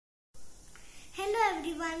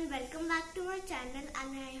everyone, welcome back to my channel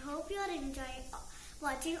and I hope you are enjoying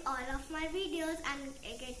watching all of my videos and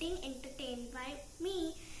getting entertained by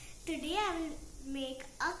me. Today I will make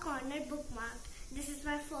a corner bookmark. This is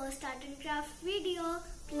my first art and craft video.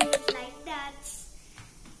 Please like that.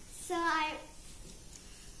 So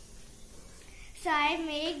I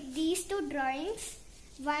make these two drawings.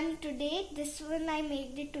 One today, this one I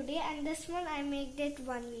made it today and this one I made it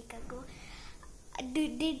 1 week ago.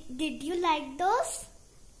 Did you like those?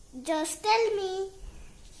 Just tell me.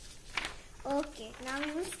 Okay, now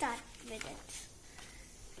we will start with it.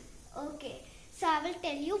 Okay, so I will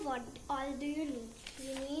tell you what all do you need.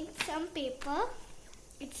 You need some paper.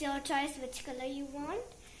 It's your choice which color you want.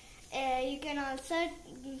 You can also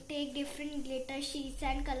take different glitter sheets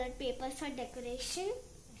and colored papers for decoration.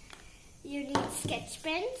 You need sketch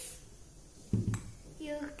pens.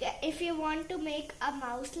 If you want to make a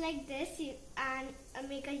mouse like this and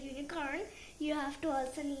make a unicorn, you have to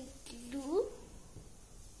also need glue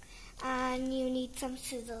and you need some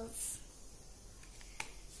scissors.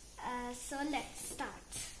 So let's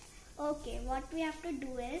start. Okay, what we have to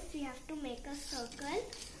do is we have to make a circle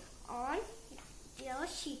on your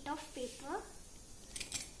sheet of paper.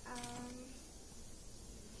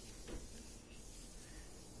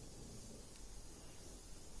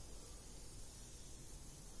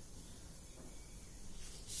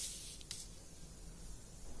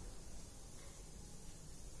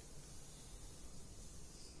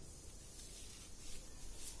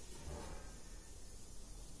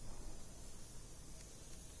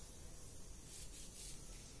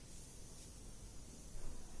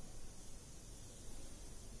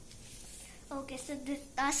 Okay, so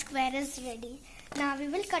our square is ready. Now we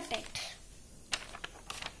will cut it.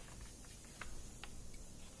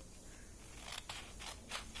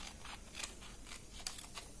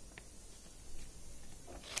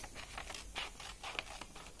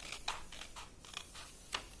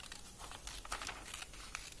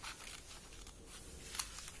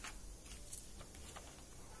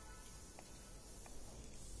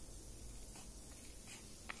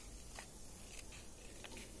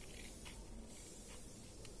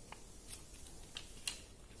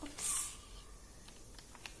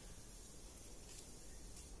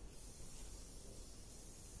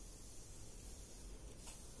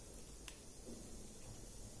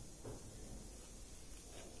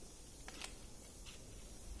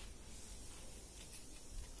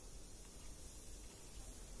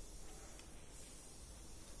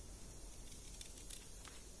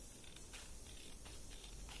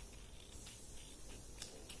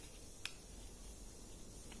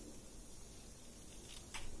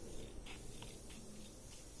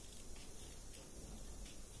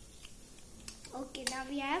 Okay, now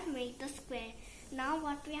we have made the square. Now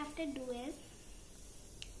what we have to do is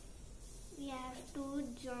we have to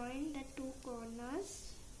join the two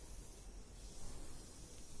corners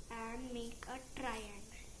and make a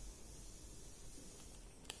triangle.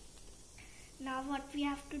 Now what we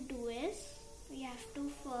have to do is we have to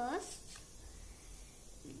first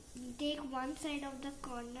take one side of the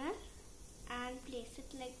corner and place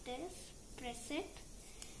it like this, press it,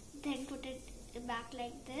 then put it back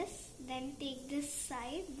like this, then take this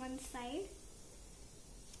side, one side,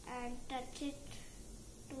 and touch it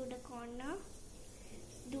to the corner.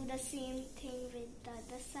 Do the same thing with the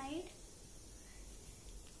other side,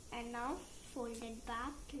 and now fold it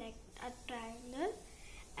back like a triangle,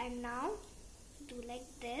 and now do like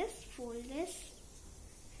this, fold this,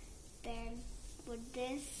 then put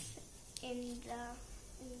this in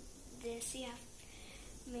this you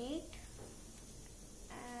have made,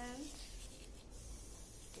 and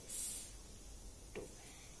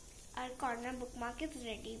our corner bookmark is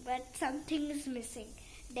ready, but something is missing.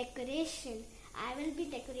 Decoration. I will be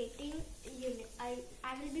decorating. I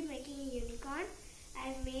will be making a unicorn.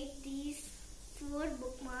 I make these 4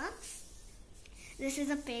 bookmarks. This is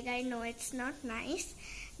a pig. I know it's not nice.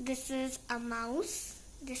 This is a mouse.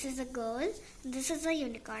 This is a girl. This is a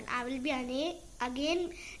unicorn. I will be again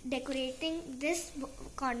decorating this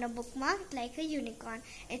corner bookmark like a unicorn.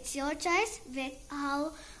 It's your choice with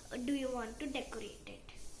how do you want to decorate it.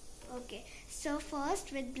 Okay, so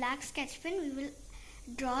first with black sketch pen we will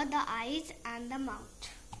draw the eyes and the mouth.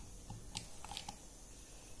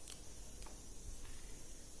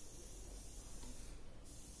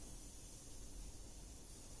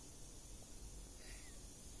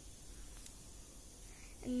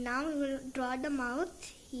 Now we will draw the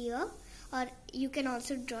mouth here, or you can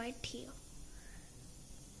also draw it here.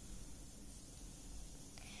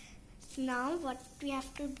 So now what we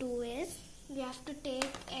have to do is we have to take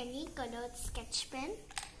any colored sketch pen.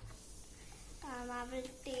 I will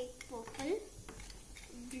take purple,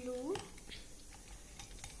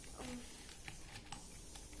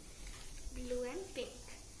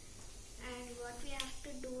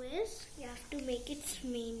 its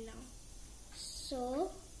mane now.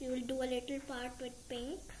 So we will do a little part with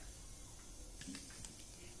pink.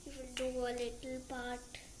 We will do a little part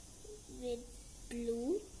with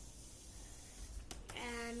blue.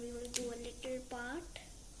 And we will do a little part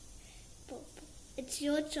purple. It's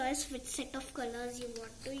your choice which set of colors you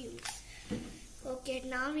want to use. Okay,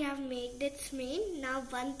 now we have made its mane. Now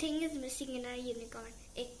one thing is missing in our unicorn.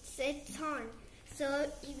 It's its horn. So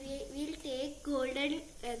we'll take golden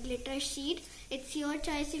glitter sheet. It's your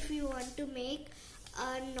choice if you want to make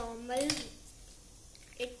a normal,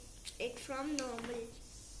 it from normal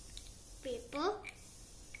paper.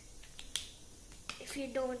 If you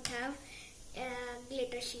don't have a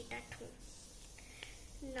glitter sheet at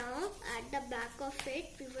home. Now at the back of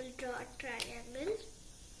it we will draw a triangle.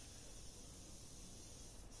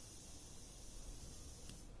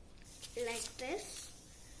 Like this.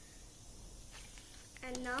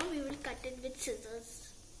 And now we will cut it with scissors.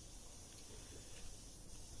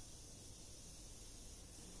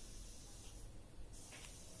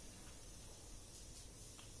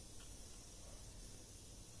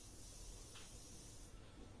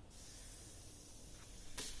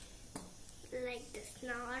 Like this.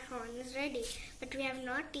 Now our horn is ready, but we have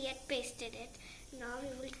not yet pasted it. Now we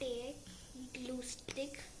will take glue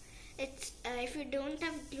stick. It's if you don't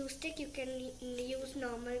have glue stick, you can use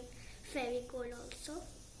normal Fevicol also.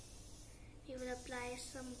 You will apply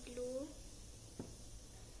some glue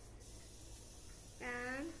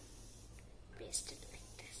and paste it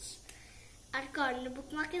like this. Our corner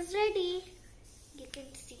bookmark is ready. You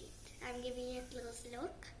can see it. I'm giving you a close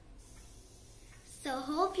look. So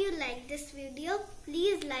hope you like this video.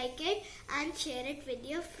 Please like it and share it with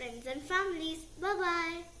your friends and families. Bye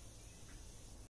bye.